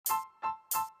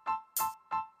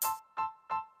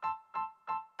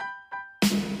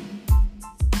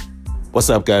What's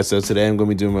up, guys? So today I'm going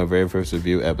to be doing my very first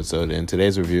review episode. In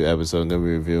today's review episode, I'm going to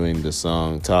be reviewing the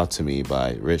song Talk to Me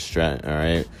by Rich Stratton, all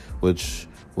right? Which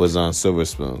was on Silver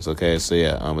Spoons, okay? So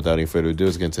yeah, without any further ado,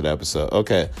 let's get into the episode.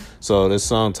 Okay, so this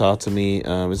song, Talk to Me,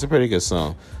 it's a pretty good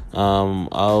song.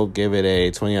 I'll give it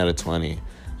a 20 out of 20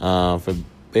 for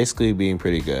basically being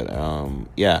pretty good.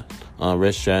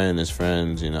 Rich Stratton and his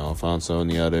friends, Alfonso and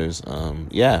the others,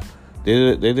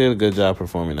 they did a good job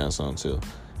performing that song too.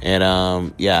 And,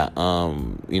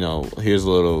 here's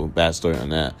a little backstory on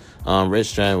that. Rich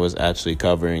Stratton was actually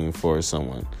covering for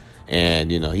someone. And,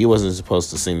 he wasn't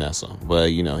supposed to sing that song. But,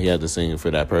 he had to sing it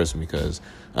for that person because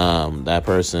that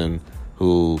person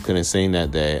who couldn't sing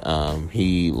that day,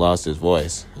 he lost his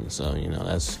voice. And so,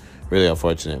 that's really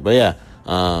unfortunate. But,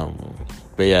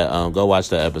 go watch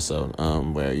that episode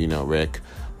where, Rick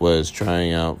was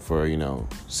trying out for,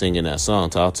 singing that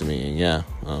song, Talk to Me.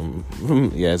 And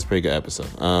it's a pretty good episode.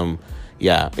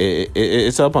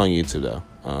 It's up on YouTube though.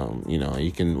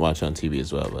 You can watch it on TV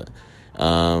as well, but,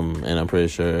 and I'm pretty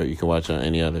sure you can watch it on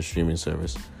any other streaming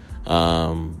service.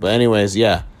 But anyways,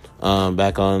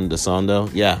 back on the song though.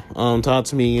 Talk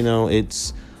to Me,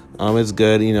 it's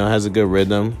good, it has a good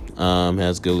rhythm,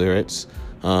 has good lyrics,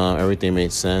 everything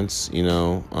makes sense,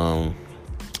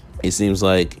 it seems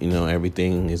like,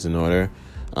 everything is in order.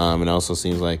 It also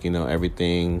seems like,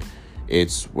 everything,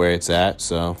 it's where it's at.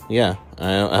 So, I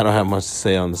don't have much to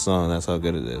say on the song. That's how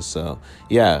good it is. So,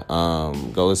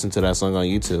 go listen to that song on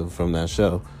YouTube from that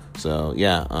show. So,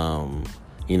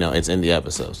 it's in the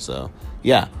episode. So,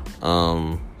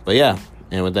 and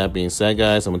with that being said,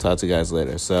 guys, I'm going to talk to you guys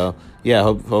later. So,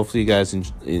 hopefully you guys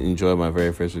enjoyed my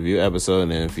very first review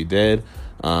episode. And if you did,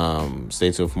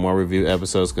 stay tuned for more review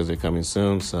episodes because they're coming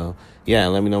soon. So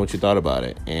let me know what you thought about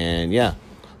it. And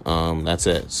that's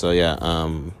it. So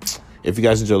if you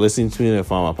guys enjoy listening to me and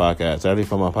follow my podcast, after you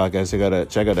follow my podcast,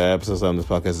 check out the episodes on this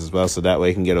podcast as well, so that way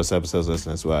you can get those episodes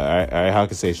listened as well. All right, how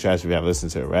can I say it's trash if you haven't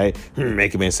listened to it, right?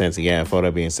 Make it make sense again. For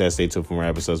that being said, stay tuned for more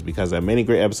episodes because there are many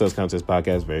great episodes coming to this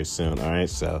podcast very soon. All right,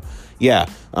 so if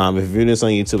you're viewing this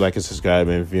on YouTube, like and subscribe,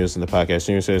 and if you're viewing this on the podcast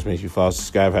streaming service, make sure you follow,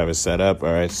 subscribe, have it set up.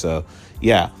 All right, so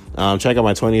check out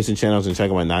my 20 YouTube channels and check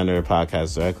out my 900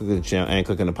 podcasts. All right, click on the channel and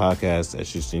click on the podcast that's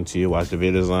interesting to you. Watch the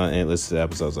videos on it and listen to the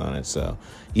episodes on it. So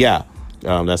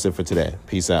that's it for today.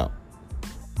 Peace out.